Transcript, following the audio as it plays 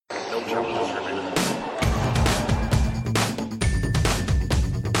No challenges remaining.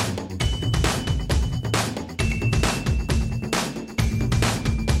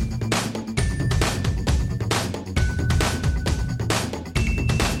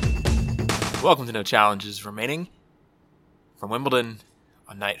 Welcome to No Challenges Remaining from Wimbledon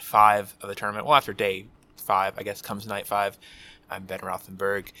on night 5 of the tournament. Well, after day 5, I guess, comes night 5. I'm Ben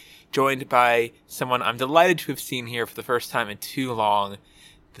Rothenberg, joined by someone I'm delighted to have seen here for the first time in too long,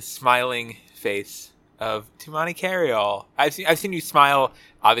 the smiling face of Tumaini Carayol. I've seen you smile,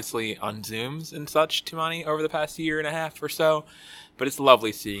 obviously, on Zooms and such, Tumaini, over the past year and a half or so, but it's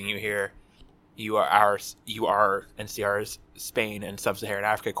lovely seeing you here. You are NCR's Spain and Sub-Saharan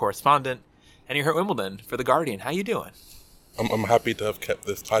Africa correspondent, and you're here at Wimbledon for The Guardian. How you doing? I'm happy to have kept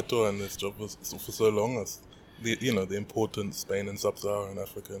this title and this job for so long as the important Spain and Sub-Saharan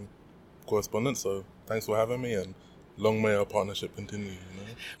African correspondent. So thanks for having me, and long may our partnership continue.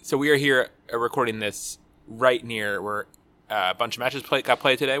 So we are here recording this right near where a bunch of matches got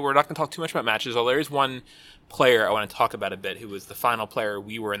played today. We're not going to talk too much about matches, although there is one player I want to talk about a bit who was the final player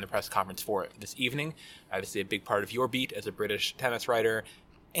we were in the press conference for this evening. Obviously a big part of your beat as a British tennis writer.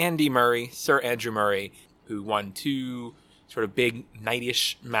 Andy Murray, Sir Andrew Murray, who won 2 sort of big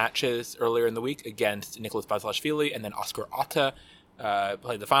night-ish matches earlier in the week against Nicholas Basilashvili, and then Oscar Otta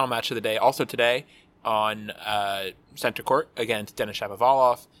played the final match of the day, also today, on center court against Denis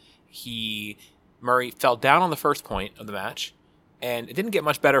Shapovalov. Murray fell down on the first point of the match, and it didn't get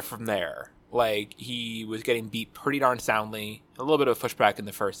much better from there. Like, he was getting beat pretty darn soundly, a little bit of a pushback in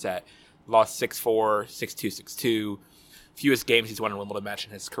the first set, lost 6-4, 6-2, 6-2. Fewest games he's won in a Wimbledon match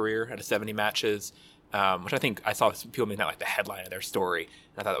in his career out of 70 matches, which I think I saw people making that like the headline of their story,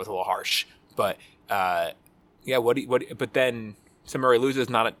 and I thought that was a little harsh. But but then so Murray loses,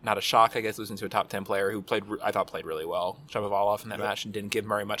 not a shock, I guess, losing to a top 10 player who played really well, Shapovalov, in that match, and didn't give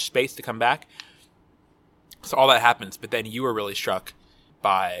Murray much space to come back. So all that happens, but then you were really struck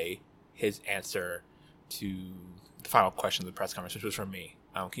by his answer to the final question of the press conference, which was from me.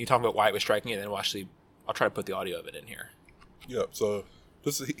 Can you talk about why it was striking, and then I'll try to put the audio of it in here. Yeah, so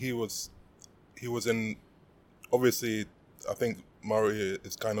he was in, obviously, I think Murray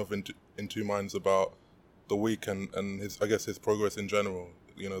is kind of in two minds about the week and his progress in general.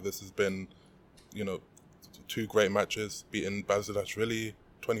 This has been, 2 great matches, beating Basilashvili,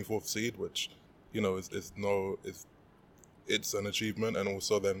 24th seed, which, it's an achievement, and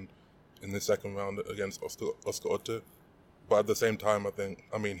also then in the second round against Oscar Otte. But at the same time,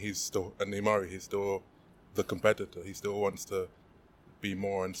 he's still Andy Murray, he's still the competitor. He still wants to be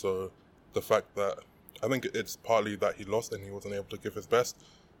more, and so the fact that I think it's partly that he lost and he wasn't able to give his best,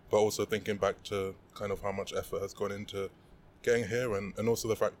 but also thinking back to kind of how much effort has gone into getting here, and also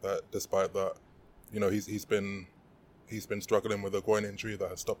the fact that despite that, he's been struggling with a groin injury that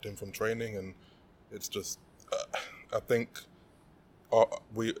has stopped him from training, and it's just I think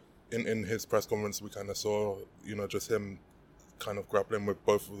we in his press conference we kind of saw just him kind of grappling with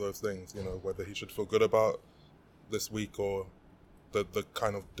both of those things, whether he should feel good about this week or the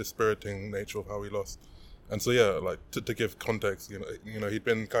kind of dispiriting nature of how he lost. And so to give context, he'd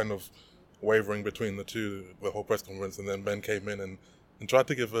been kind of wavering between the two the whole press conference, and then Ben came in and tried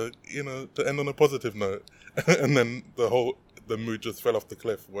to give to end on a positive note, and then the mood just fell off the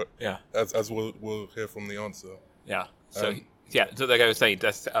cliff. As we'll hear from the answer. Yeah. So like I was saying,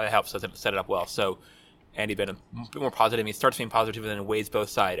 that helps set it up well. So Andy been a bit more positive. He starts being positive and then weighs both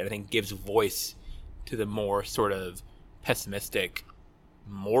sides, and I think gives voice to the more sort of pessimistic,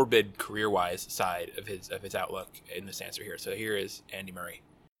 morbid career-wise side of his outlook in this answer here. So here is Andy Murray.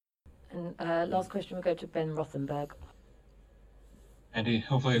 And last question will go to Ben Rothenberg. Andy,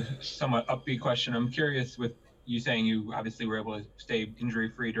 hopefully a somewhat upbeat question. I'm curious, with you saying you obviously were able to stay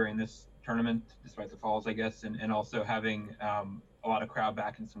injury-free during this tournament, despite the falls, I guess, and also having a lot of crowd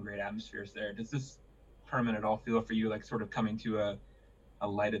back and some great atmospheres there. Does this tournament at all feel for you like sort of coming to a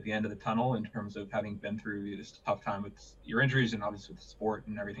light at the end of the tunnel in terms of having been through this tough time with your injuries and obviously with the sport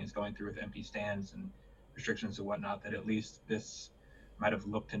and everything it's going through with empty stands and restrictions and whatnot, that at least this might have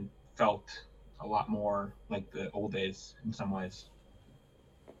looked and felt a lot more like the old days in some ways?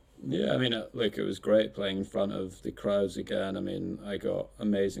 Yeah, it was great playing in front of the crowds again. I got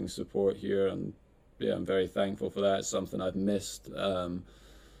amazing support here, and I'm very thankful for that. It's something I've missed.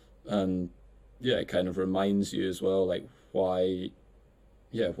 And it kind of reminds you as well, like why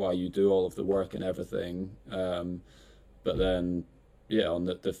you do all of the work and everything. But then, on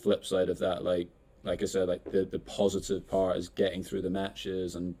the flip side of that, like I said, like the positive part is getting through the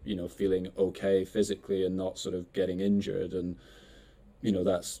matches and, feeling okay physically and not sort of getting injured. And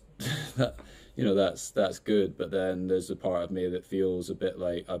that's that that's good. But then there's a part of me that feels a bit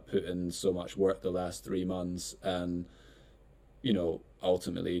like I put in so much work the last 3 months, and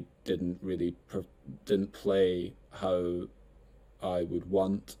ultimately didn't play how I would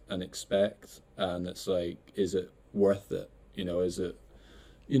want and expect. And it's like, is it worth it?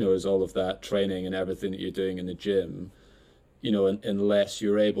 Is all of that training and everything that you're doing in the gym, unless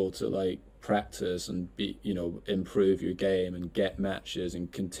you're able to like practice and improve your game and get matches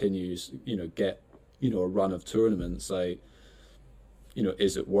and continues, get, a run of tournaments, like,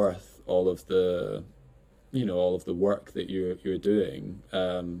 is it worth all of the work that you're doing?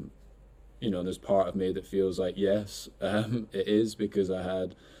 And there's part of me that feels like yes, it is, because I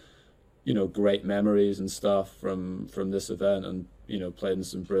had great memories and stuff from this event, and played in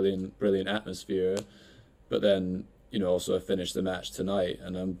some brilliant atmosphere. But then also I finished the match tonight,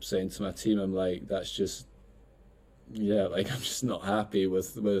 and I'm saying to my team, I'm like, that's just, yeah, like, I'm just not happy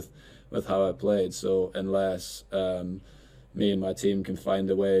with how I played. So unless me and my team can find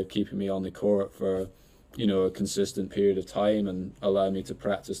a way of keeping me on the court for a consistent period of time and allow me to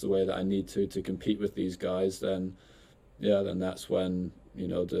practice the way that I need to compete with these guys, then that's when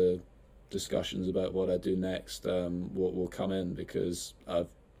the discussions about what I do next will come in, because I've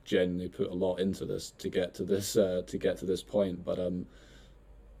genuinely put a lot into this to get to this point, but I'm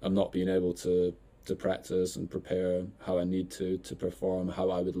not being able to practice and prepare how I need to perform how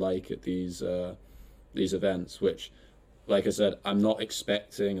I would like at these events, which, like I said, I'm not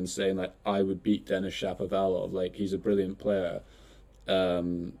expecting and saying like I would beat Denis Shapovalov. Like, he's a brilliant player,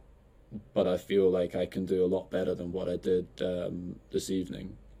 but I feel like I can do a lot better than what I did this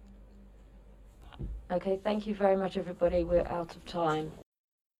evening. Okay, thank you very much, everybody. We're out of time.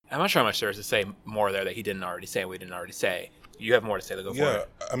 I'm not sure how much there is to say more there that he didn't already say, we didn't already say. You have more to say, to go for it. Yeah,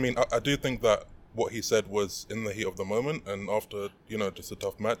 I mean, I do think that what he said was in the heat of the moment, and after, just a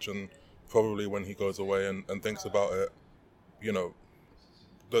tough match, and probably when he goes away and thinks about it,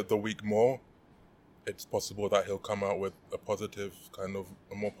 the week more, it's possible that he'll come out with a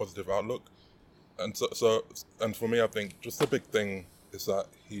more positive outlook. And so for me, I think just the big thing is that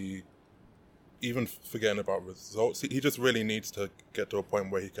he, even forgetting about results, he just really needs to get to a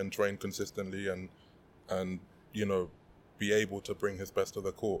point where he can train consistently and be able to bring his best to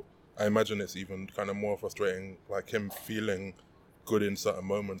the court. I imagine it's even kind of more frustrating, like him feeling good in certain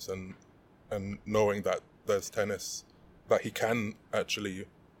moments and knowing that there's tennis, that he can actually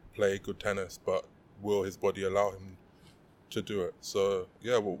play good tennis, but will his body allow him to do it? So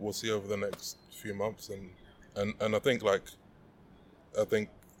yeah, we'll see over the next few months, and I think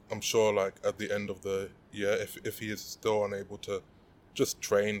I'm sure like at the end of the year, if he is still unable to just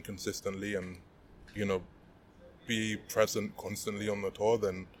train consistently and be present constantly on the tour,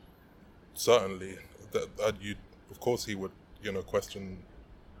 then certainly that you, of course, he would question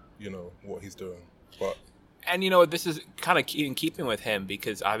what he's doing. But and this is kind of in keeping with him,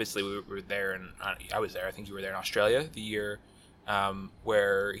 because obviously we were there, and I was there. I think you were there in Australia the year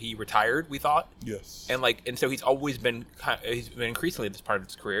where he retired. We thought, yes, and so he's always been he's been increasingly this part of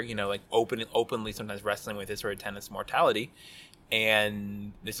his career, like openly sometimes wrestling with his sort of tennis mortality,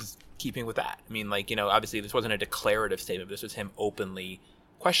 and this is keeping with that. I mean, obviously this wasn't a declarative statement. This was him openly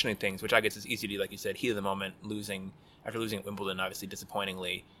questioning things, which I guess is easy to do, like you said, heat of the moment, after losing at Wimbledon, obviously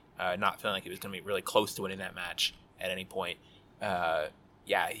disappointingly. Not feeling like he was going to be really close to winning that match at any point.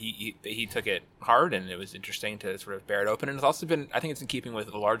 He took it hard, and it was interesting to sort of bear it open. And it's also been, I think it's in keeping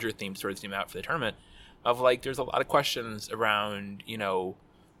with the larger theme sort of theme out for the tournament of like, there's a lot of questions around,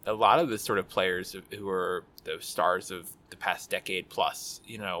 a lot of the sort of players who are the stars of the past decade plus,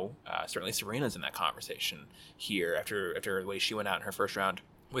 certainly Serena's in that conversation here after the way she went out in her first round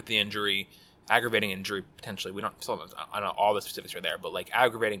with the injury. Aggravating injury potentially. We don't I don't know all the specifics are there, but like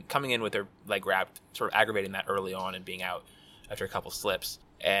aggravating, coming in with their leg wrapped, sort of aggravating that early on and being out after a couple slips.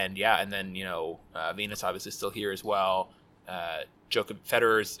 And then Venus obviously still here as well.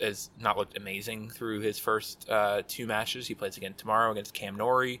 Federer has not looked amazing through his first 2 matches. He plays again tomorrow against Cam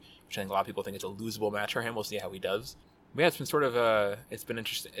Norrie, which I think a lot of people think is a losable match for him. We'll see how he does. But yeah, it's been sort of it's been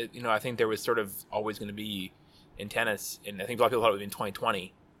interesting. I think there was sort of always going to be in tennis, and I think a lot of people thought it would be in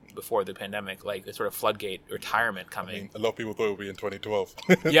 2020. Before the pandemic, like the sort of floodgate retirement coming. I mean, a lot of people thought it would be in 2012.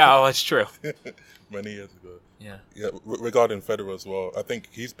 Yeah, that's true. Many years ago. Yeah. Regarding Federer as well, I think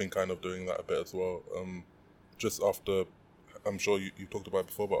he's been kind of doing that a bit as well. Just after, I'm sure you talked about it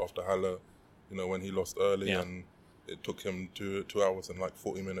before, but after Halle, when he lost early, and it took him 2 hours and like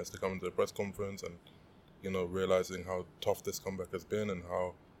 40 minutes to come to the press conference, and realizing how tough this comeback has been and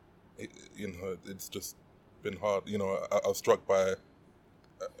how it's just been hard. I was struck by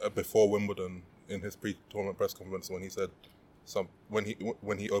before Wimbledon in his pre-tournament press conference when he said when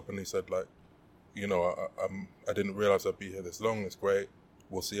he openly said like, you know, I didn't realize I'd be here this long. It's great.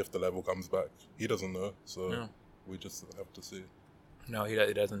 We'll see if the level comes back. He doesn't know, so No. we just have to see. No, he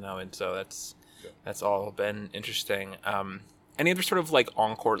doesn't know, and so that's all been interesting. Any other sort of like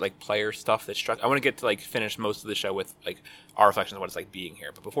on-court like player stuff that struck? I want to get to like finish most of the show with like our reflections on what it's like being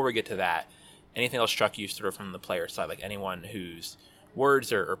here. But before we get to that, anything else struck you sort of from the player side? Like anyone whose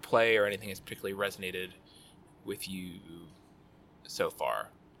words or play or anything has particularly resonated with you so far?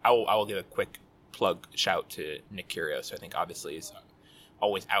 I will give a quick plug shout to Nick Kyrgios. I think obviously is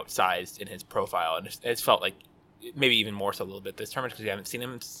always outsized in his profile, and it's felt like maybe even more so a little bit this tournament because we haven't seen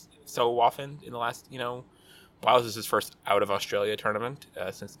him so often in the last while. This is his first out of Australia tournament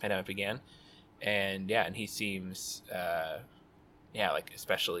since the pandemic began, and he seems like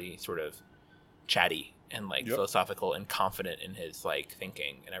especially sort of chatty and like philosophical and confident in his like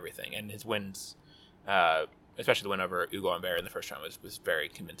thinking and everything, and his wins, especially the win over Ugo Humbert in the first round was very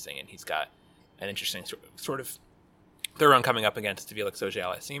convincing, and he's got an interesting sort of third round coming up against Felix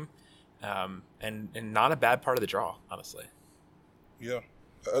Auger-Aliassime, and not a bad part of the draw, honestly. Yeah.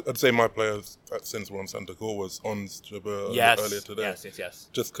 I'd say my players since we're on Centre Court was Ons Jabeur earlier today. Yes.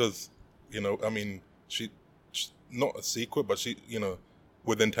 Just because, I mean, she's not a secret, but she,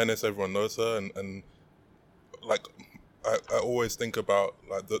 within tennis, everyone knows her. And like, I always think about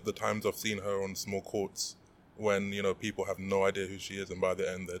like the times I've seen her on small courts when, people have no idea who she is. And by the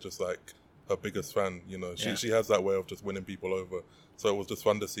end, they're just like her biggest fan. She has that way of just winning people over. So it was just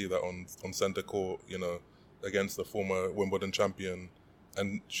fun to see that on Centre Court, against the former Wimbledon champion.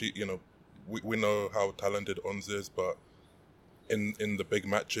 And she, we know how talented Ons is, but in the big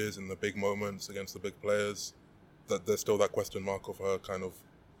matches, in the big moments against the big players, that there's still that question mark of her kind of,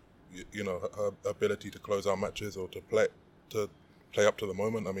 her ability to close out matches or to play up to the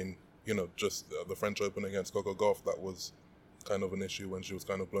moment. I mean, just the French Open against Coco Gauff, that was kind of an issue when she was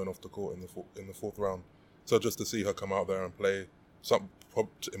kind of blown off the court in the fourth round. So just to see her come out there and play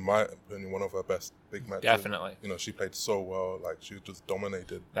in my opinion, one of her best big matches. Definitely. She played so well. Like, she just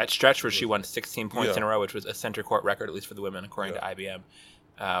dominated. That stretch where she won 16 points in a row, which was a center court record, at least for the women, according to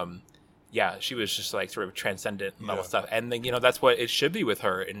IBM. She was just like sort of transcendent level stuff. And then, that's what it should be with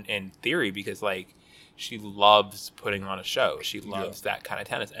her in theory, because like she loves putting on a show. She loves that kind of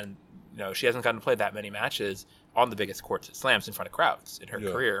tennis. And, she hasn't gotten to play that many matches on the biggest courts at slams in front of crowds in her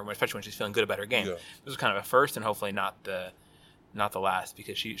career, especially when she's feeling good about her game. This was kind of a first, and hopefully not the last,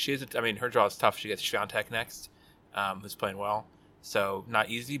 because she is. I mean, her draw is tough. She gets Swiatek next, who's playing well. So not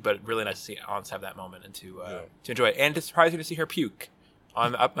easy, but really nice to see Ons have that moment and to enjoy it. And to surprise you to see her puke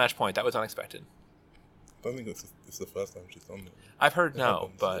on up match point. That was unexpected. I don't think it's the first time she's done it. I've heard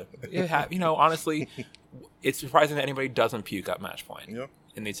but honestly, it's surprising that anybody doesn't puke up match point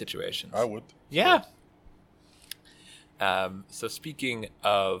in these situations. I would. Yeah. So speaking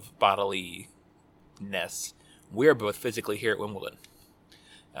of bodelyness, we're both physically here at Wimbledon.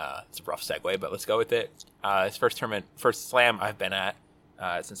 It's a rough segue, but let's go with it. It's first slam I've been at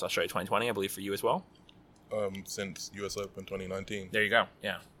since Australia 2020, I believe for you as well. Since US Open 2019. There you go.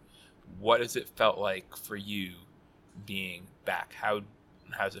 Yeah. What has it felt like for you being back?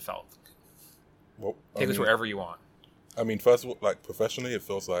 How's it felt? Well, Take us wherever you want. I mean, first of all, like professionally, it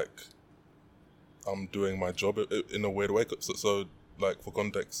feels like I'm doing my job in a weird way. So like for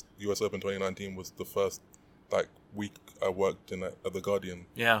context, US Open 2019 was the first like week I worked at the Guardian,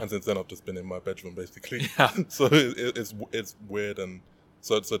 and since then I've just been in my bedroom basically. So it's weird, and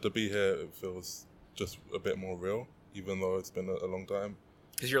so to be here, it feels just a bit more real, even though it's been a long time.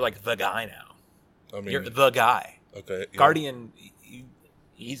 Because you're like the guy now. I mean, you're the guy. Okay, Guardian,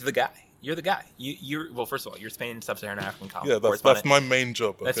 he's the guy. You're the guy. You're well. First of all, you're Spain Sub-Saharan African correspondent. That's my main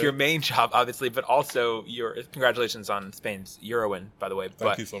job. Okay? That's your main job, obviously, but also congratulations on Spain's Euro win, by the way.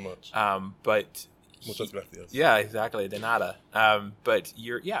 Thank you so much. But. Muchas gracias. Yeah, exactly. De nada. But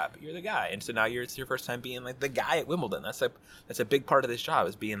you're the guy, and so now it's your first time being like the guy at Wimbledon. That's a big part of this job,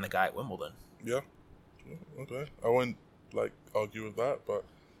 is being the guy at Wimbledon. Yeah. Okay. I won't like argue with that, but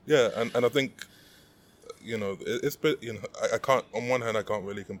yeah, and I think it's been I can't, on one hand I can't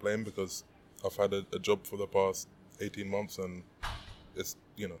really complain because I've had a job for the past 18 months and it's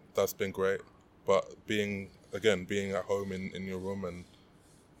that's been great, but being at home in your room, and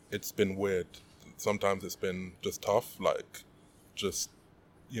it's been weird. Sometimes it's been just tough, like just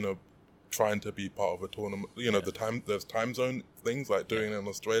trying to be part of a tournament. There's time zone things like doing it in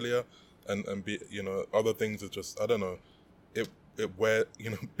Australia, and be other things are just, I don't know, I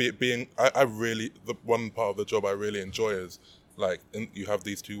really, the one part of the job I really enjoy is like you have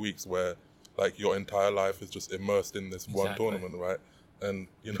these 2 weeks where like your entire life is just immersed in this one tournament, right? And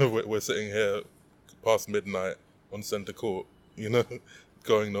we're sitting here past midnight on center court,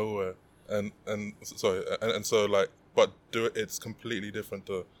 going nowhere. And so like, but it's completely different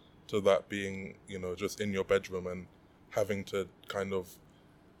to that being, just in your bedroom and having to kind of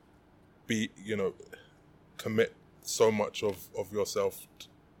be, commit so much of yourself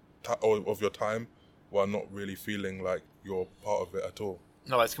or of your time while not really feeling like you're part of it at all.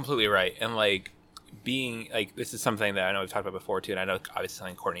 No, that's completely right. And like being like, this is something that I know we've talked about before too, and I know obviously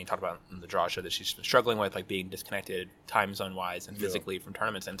something Courtney talked about in the draw show that she's been struggling with, like being disconnected time zone wise and physically from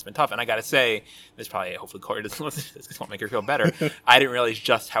tournaments, and it's been tough. And I gotta say, this probably, hopefully Courtney doesn't listen to this, this won't make her feel better. I didn't realize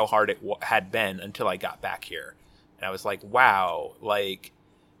just how hard it had been until I got back here, and I was like, wow, like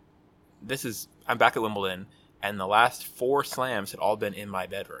I'm back at Wimbledon, and the last 4 slams had all been in my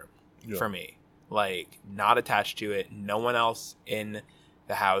bedroom for me, like not attached to it, no one else in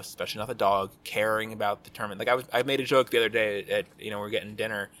the house, especially not the dog, caring about the tournament. Like I made a joke the other day at we're getting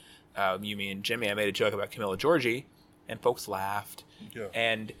dinner, you, me, and Jimmy. I made a joke about Camila Giorgi, and folks laughed. Yeah.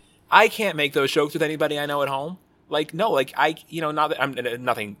 And I can't make those jokes with anybody I know at home. Like no, like I, not that I'm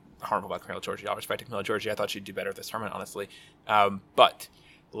nothing harmful about Camila Giorgi. All respect to Camila Giorgi. I thought she'd do better at this tournament, honestly. But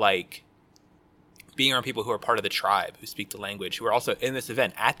like being around people who are part of the tribe, who speak the language, who are also in this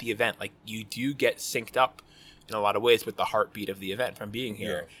event, at the event, like you do get synced up in a lot of ways with the heartbeat of the event from being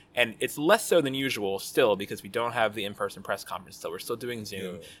here. Yeah. And it's less so than usual still because we don't have the in-person press conference still. We're still doing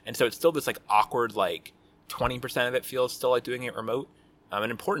Zoom. Yeah. And so it's still this like awkward, like 20% of it feels still like doing it remote. An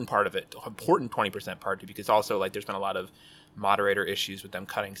important part of it, important 20% part, because also like there's been a lot of moderator issues with them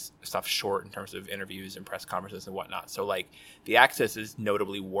cutting stuff short in terms of interviews and press conferences and whatnot. So like the access is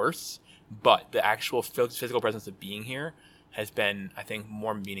notably worse, but the actual physical presence of being here has been, I think,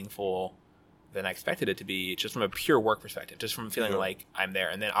 more meaningful than I expected it to be, just from a pure work perspective, just from feeling like I'm there.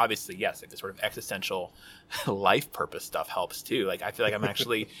 And then obviously, yes, like the sort of existential life purpose stuff helps too. Like I feel like I'm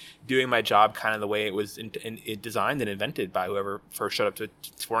actually doing my job kind of the way it was designed and invented by whoever first showed up to a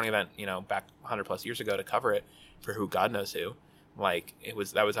sporting event, back 100 plus years ago to cover it for who God knows who. Like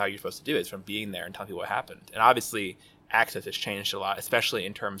that was how you're supposed to do it, from being there and telling people what happened. And obviously access has changed a lot, especially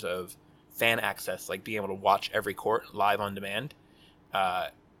in terms of fan access, like being able to watch every court live on demand.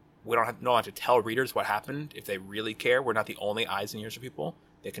 We don't have to tell readers what happened if they really care. We're not the only eyes and ears of people.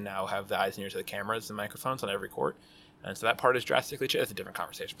 They can now have the eyes and ears of the cameras and microphones on every court. And so that part is drastically changed. It's a different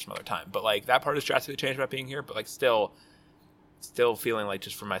conversation for some other time. But like that part is drastically changed about being here. But like still feeling like,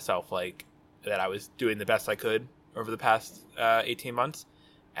 just for myself, like that I was doing the best I could over the past 18 months.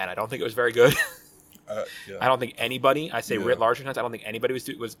 And I don't think it was very good. Yeah. I don't think anybody, I say writ large, I don't think anybody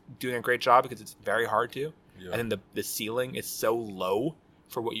was doing a great job, because it's very hard to. Yeah. I think the ceiling is so low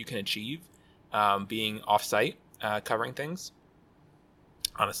for what you can achieve being off-site, covering things.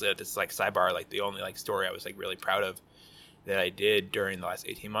 Honestly, this is like sidebar, like the only like story I was like really proud of that I did during the last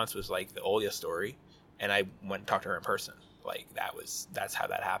 18 months was like the Olya story, and I went and talked to her in person. Like that's how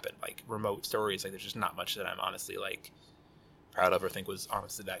that happened. Like remote stories, like there's just not much that I'm honestly like proud of or think was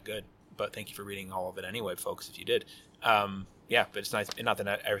honestly that good. But thank you for reading all of it anyway, folks, if you did. Yeah, but it's nice. Not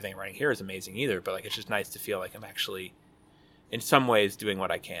that everything I'm writing here is amazing either, but like it's just nice to feel like I'm actually in some ways doing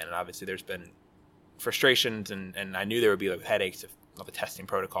what I can. And obviously there's been frustrations, and I knew there would be like headaches of all the testing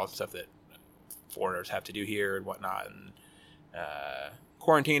protocols and stuff that foreigners have to do here and whatnot, and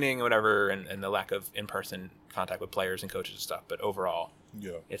quarantining and whatever, and the lack of in-person contact with players and coaches and stuff. But overall,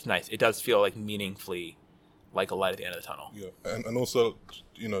 it's nice. It does feel like meaningfully like a light at the end of the tunnel. Yeah, and also,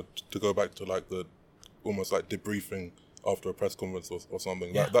 to go back to like the almost like debriefing after a press conference or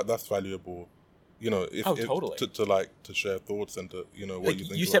something, that's valuable. Totally. To share thoughts and to what you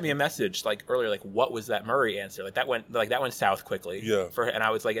think. You sent me a message like earlier, like what was that Murray answer? Like that went south quickly. Yeah. And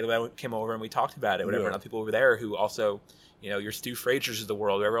I was like, and I came over and we talked about it. Whatever. And other people over there who also, your Stu Frasers of the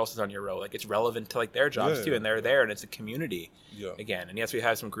world, whoever else is on your row, like it's relevant to like their jobs too, and they're there, and it's a community. Yeah. Again, and yes, we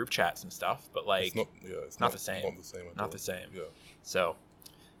have some group chats and stuff, but like it's not the same. Not the same. Yeah. So,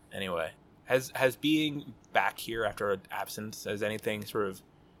 anyway, has being back here after an absence, has anything sort of,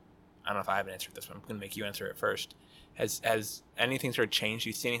 I don't know if I haven't answered this one. I'm going to make you answer it first. Has anything sort of changed? Do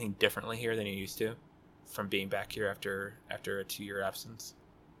you see anything differently here than you used to from being back here after a 2-year absence?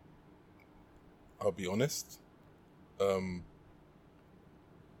 I'll be honest.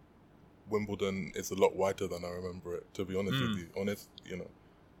 Wimbledon is a lot whiter than I remember it, to be honest with you.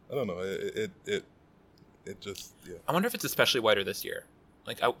 I don't know. It just, yeah. I wonder if it's especially whiter this year.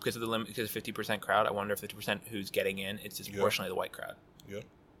 Like, because of the limit, because of 50% crowd, I wonder if 50% who's getting in, it's disproportionately the white crowd. Yeah.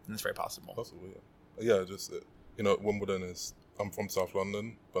 And it's very possible. Possibly, yeah. Yeah, just, Wimbledon is, I'm from South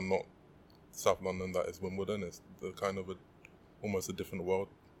London, but not South London that is Wimbledon. It's the kind of almost a different world.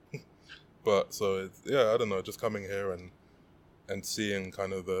 But, so, it's, I don't know, just coming here and seeing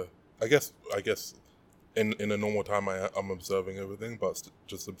kind of I guess in a normal time I'm observing everything, but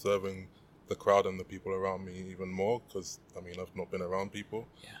just observing the crowd and the people around me even more, because I mean I've not been around people.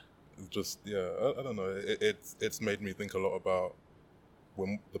 Yeah. It's just I don't know. It's made me think a lot about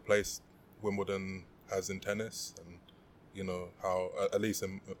the place Wimbledon has in tennis, and you know how at least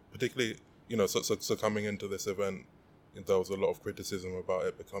particularly so coming into this event, there was a lot of criticism about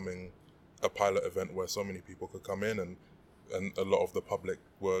it becoming a pilot event where so many people could come in, and a lot of the public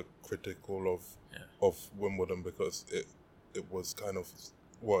were critical of Wimbledon because it was kind of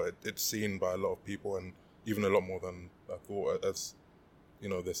it's seen by a lot of people, and even a lot more than I thought, as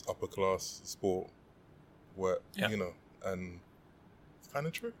this upper class sport where and it's kind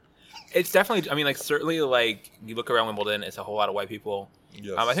of true. It's definitely, I mean, like, certainly, like, you look around Wimbledon, it's a whole lot of white people.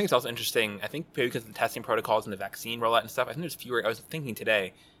 Yes. I think it's also interesting, I think maybe because of the testing protocols and the vaccine rollout and stuff, I think there's fewer, I was thinking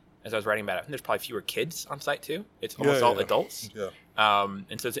today, as I was writing about it, I think there's probably fewer kids on site, too. It's almost all adults. Yeah.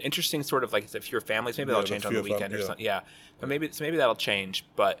 And so it's an interesting sort of, like, it's fewer families, maybe that'll change on the weekend or something. Yeah. But maybe that'll change,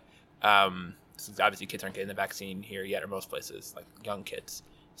 but since obviously kids aren't getting the vaccine here yet, or most places, like, young kids.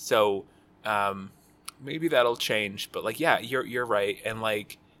 So maybe that'll change, but, like, yeah, you're right, and,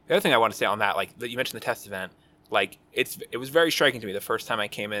 like, the other thing I want to say on that, like, that you mentioned the test event, like, it was very striking to me the first time I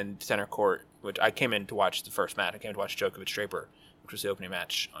came in center court, which I came in to watch the first match. I came to watch Djokovic-Draper, which was the opening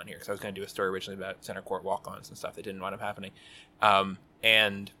match on here, because I was going to do a story originally about center court walk-ons and stuff that didn't wind up happening.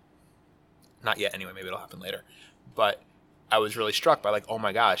 And not yet anyway, maybe it'll happen later. But I was really struck by, like, oh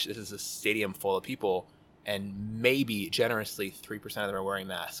my gosh, this is a stadium full of people, and maybe generously 3% of them are wearing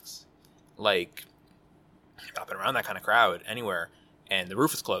masks. Like, I've not been around that kind of crowd anywhere. And the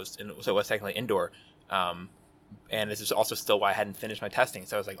roof was closed, and so it was technically indoor. And this is also still why I hadn't finished my testing.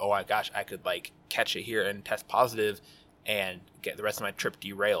 So I was like, oh my gosh, I could, like, catch it here and test positive and get the rest of my trip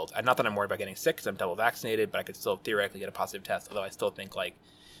derailed. Not that I'm worried about getting sick because I'm double vaccinated, but I could still theoretically get a positive test. Although I still think, like,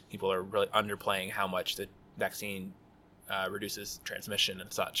 people are really underplaying how much the vaccine reduces transmission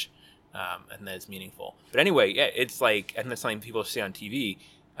and such, and that is meaningful. But anyway, yeah, it's like, and that's something people see on TV.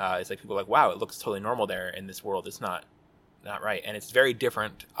 It's like people are like, wow, it looks totally normal there in this world. It's not right, and it's very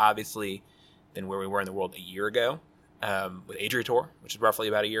different, obviously, than where we were in the world a year ago, with Adria Tour, which is roughly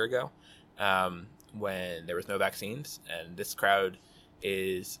about a year ago, when there was no vaccines, and this crowd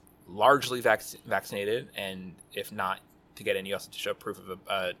is largely vaccinated, and if not to get in, you also have to show proof of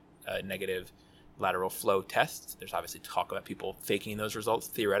a negative lateral flow test. There's obviously talk about people faking those results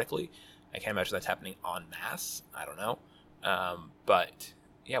theoretically. I can't imagine that's happening en masse. I don't know, but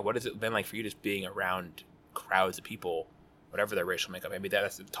yeah, what has it been like for you just being around crowds of people, whatever their racial makeup? Maybe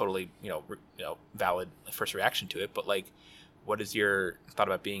that's a totally, valid first reaction to it. But, like, what is your thought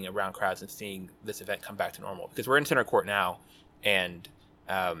about being around crowds and seeing this event come back to normal? Because we're in center court now, and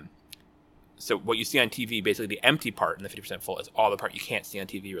so what you see on TV, basically the empty part in the 50% full, is all the part you can't see on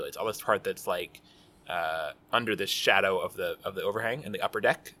TV. Really, it's all this part that's like under the shadow of the overhang and the upper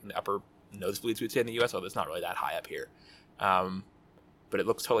deck and the upper nosebleeds we'd say in the U.S. Although it's not really that high up here, but it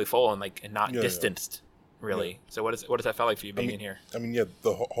looks totally full and not distanced. Really. Yeah. So what does that feel like for you being in here? I mean, yeah,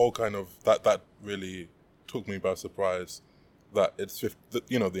 the whole kind of that really took me by surprise. That it's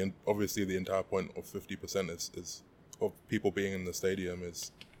obviously the entire point of 50% is of people being in the stadium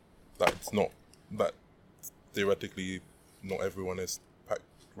is that it's not that theoretically not everyone is packed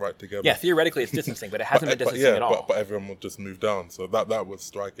right together. Yeah, theoretically it's distancing, but it hasn't been distancing at all. But everyone will just move down, so that was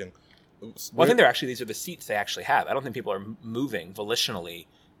striking. I think these are the seats they actually have. I don't think people are moving volitionally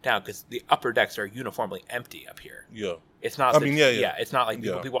down because the upper decks are uniformly empty up here. Yeah, it's not. It's not like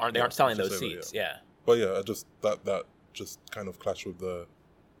people aren't selling those seats. Yeah, but yeah, I just that just kind of clashed with the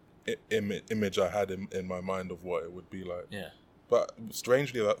image I had in my mind of what it would be like. Yeah, but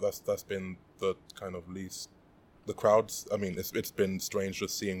strangely, that's been the kind of least the crowds. I mean, it's been strange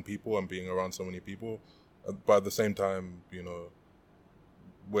just seeing people and being around so many people, but at the same time,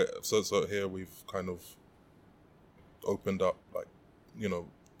 so here we've kind of opened up, like,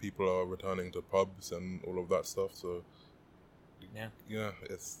 people are returning to pubs and all of that stuff. So yeah,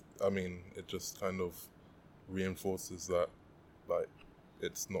 it just kind of reinforces that, like,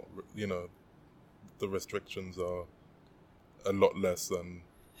 it's not, the restrictions are a lot less than.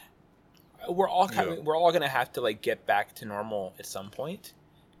 We're all going to have to, like, get back to normal at some point,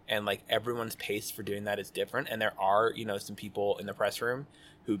 and, like, everyone's pace for doing that is different. And there are, some people in the press room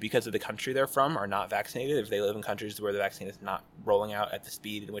who, because of the country they're from, are not vaccinated. If they live in countries where the vaccine is not rolling out at the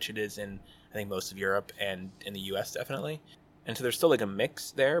speed in which it is in, I think, most of Europe and in the U.S. definitely. And so there's still, like, a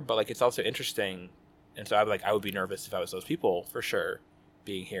mix there, but, like, it's also interesting. And so I would be nervous if I was those people, for sure,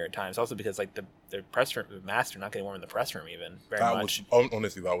 being here at times. Also because, like, the press room, the masks are not getting warm in the press room even very much.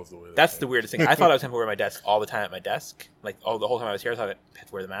 Honestly, that was the weirdest the weirdest thing. I thought I was going to wear my desk all the time at my desk. Like, the whole time I was here, I thought I had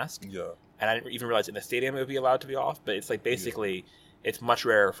to wear the mask. Yeah. and I didn't even realize in the stadium it would be allowed to be off. But it's like basically it's much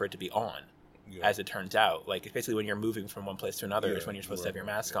rarer for it to be on, as it turns out. Like it's basically when you're moving from one place to another is when you're supposed to have your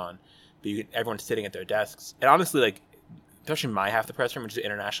mask on. But everyone's sitting at their desks, and honestly, like especially my half of the press room, which is the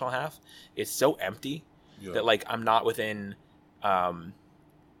international half, it's so empty that like I'm not within.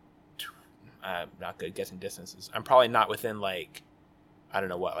 I'm not good at guessing distances. I'm probably not within like, I don't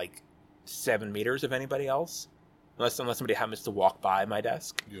know what, like 7 meters of anybody else, unless somebody happens to walk by my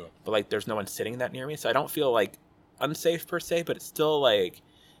desk. Yeah. But like, there's no one sitting that near me, so I don't feel like unsafe per se. But it's still like,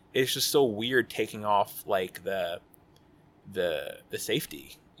 it's just so weird taking off like the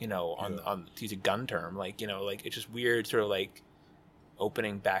safety, you know, on to use a gun term, like, you know, like it's just weird, sort of like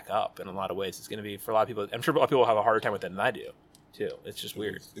opening back up in a lot of ways. It's going to be for a lot of people. I'm sure a lot of people have a harder time with it than I do. Too. It's just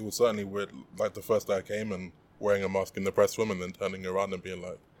weird. It was certainly weird. Like the first day I came and wearing a mask in the press room and then turning around and being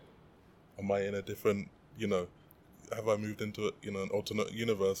like, am I in a different, you know, have I moved into you know, an alternate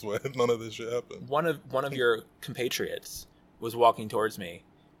universe where none of this shit happened? One of your compatriots was walking towards me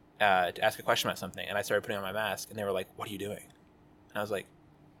to ask a question about something, and I started putting on my mask, and they were like, what are you doing? And I was like,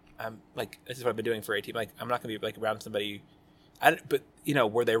 I'm like, this is what I've been doing for 18. Like, I'm not going to be like around somebody. But, you know,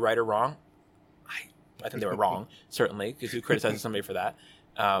 were they right or wrong? I think they were wrong, certainly, because who criticizes somebody for that?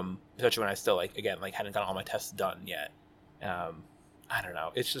 Especially when I still, like, again, like, hadn't gotten all my tests done yet. I don't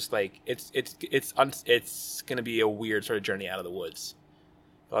know. It's just like it's going to be a weird sort of journey out of the woods.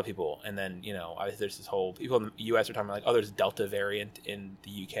 A lot of people, and then, you know, obviously there's this whole people in the U.S. are talking about like, oh, there's a Delta variant in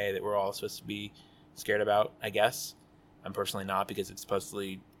the U.K. that we're all supposed to be scared about. I guess I'm personally not, because it's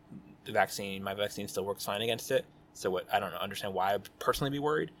supposedly my vaccine still works fine against it. So I don't understand why I'd personally be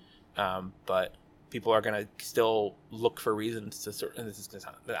worried, but people are going to still look for reasons to sort. And this is going to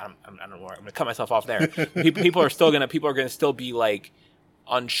sound, I don't know. I'm going to cut myself off there. people are going to still be like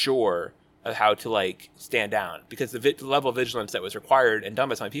unsure of how to like stand down, because the level of vigilance that was required and done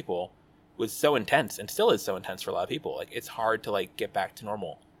by some people was so intense, and still is so intense for a lot of people. Like it's hard to like get back to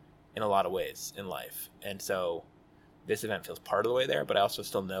normal in a lot of ways in life, and so this event feels part of the way there. But I also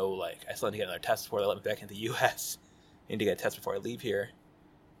still know, like, I still need to get another test before they let me back into the U.S. I need to get a test before I leave here,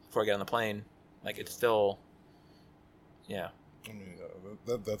 before I get on the plane. Like, it's still, yeah. I mean,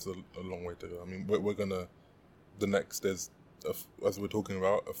 that's a long way to go. I mean, we're gonna, the next is, as we're talking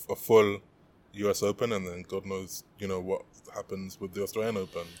about, a full U.S. Open, and then God knows, you know, what happens with the Australian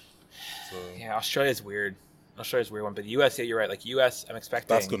Open. So yeah, Australia's weird. Australia's a weird one, but the U.S., yeah, you're right. Like, U.S., I'm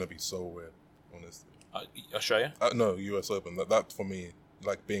expecting. That's gonna be so weird, honestly. Australia? No, U.S. Open. That for me,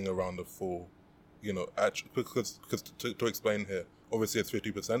 like being around a full, you know, because to explain here, obviously it's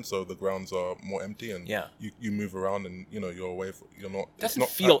 50%, so the grounds are more empty, and you move around, and you know you're away. You're not. It doesn't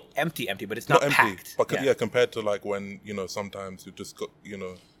feel empty, but it's not empty. Packed. But compared to like when, you know, sometimes you just got, you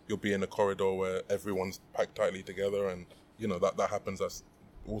know, you'll be in a corridor where everyone's packed tightly together, and you know that happens at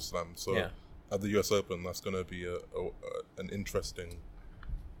all slams. So at the U.S. Open, that's going to be an interesting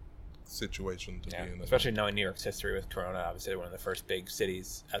situation to be in, especially knowing New York's history with Corona. Obviously, one of the first big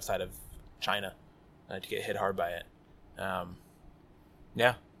cities outside of China to get hit hard by it.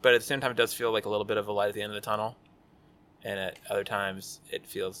 But at the same time, it does feel like a little bit of a light at the end of the tunnel, and at other times, it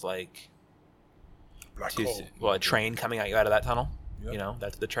feels like a train coming at you out of that tunnel. Yep. You know,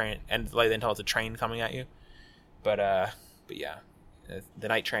 that's the train, and the light at the end of the tunnel is a train coming at you. But yeah, the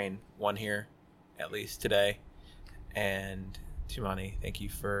night train won here, at least today, and. Tumani, thank you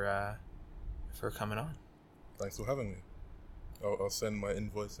for coming on. Thanks for having me. I'll send my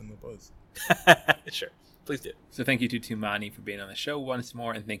invoice in the post. Sure, please do. So thank you to Tumani for being on the show once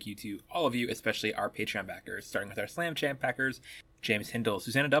more, and thank you to all of you, especially our Patreon backers, starting with our Slam Champ backers: James Hindle,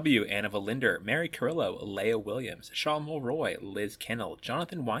 Susanna W., Anna Valinder, Mary Carrillo, Leah Williams, Sean Mulroy, Liz Kennel,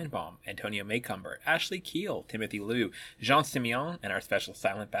 Jonathan Weinbaum, Antonio Maycumber, Ashley Keel, Timothy Liu, Jean Simeon, and our special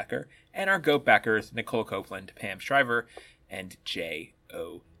silent backer, and our GOAT backers, Nicole Copeland, Pam Shriver, and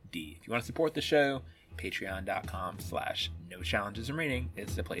J.O.D. If you want to support the show, patreon.com/no challenges remaining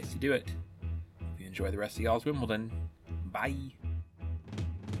is the place to do it. If you enjoy the rest of y'all's Wimbledon, bye.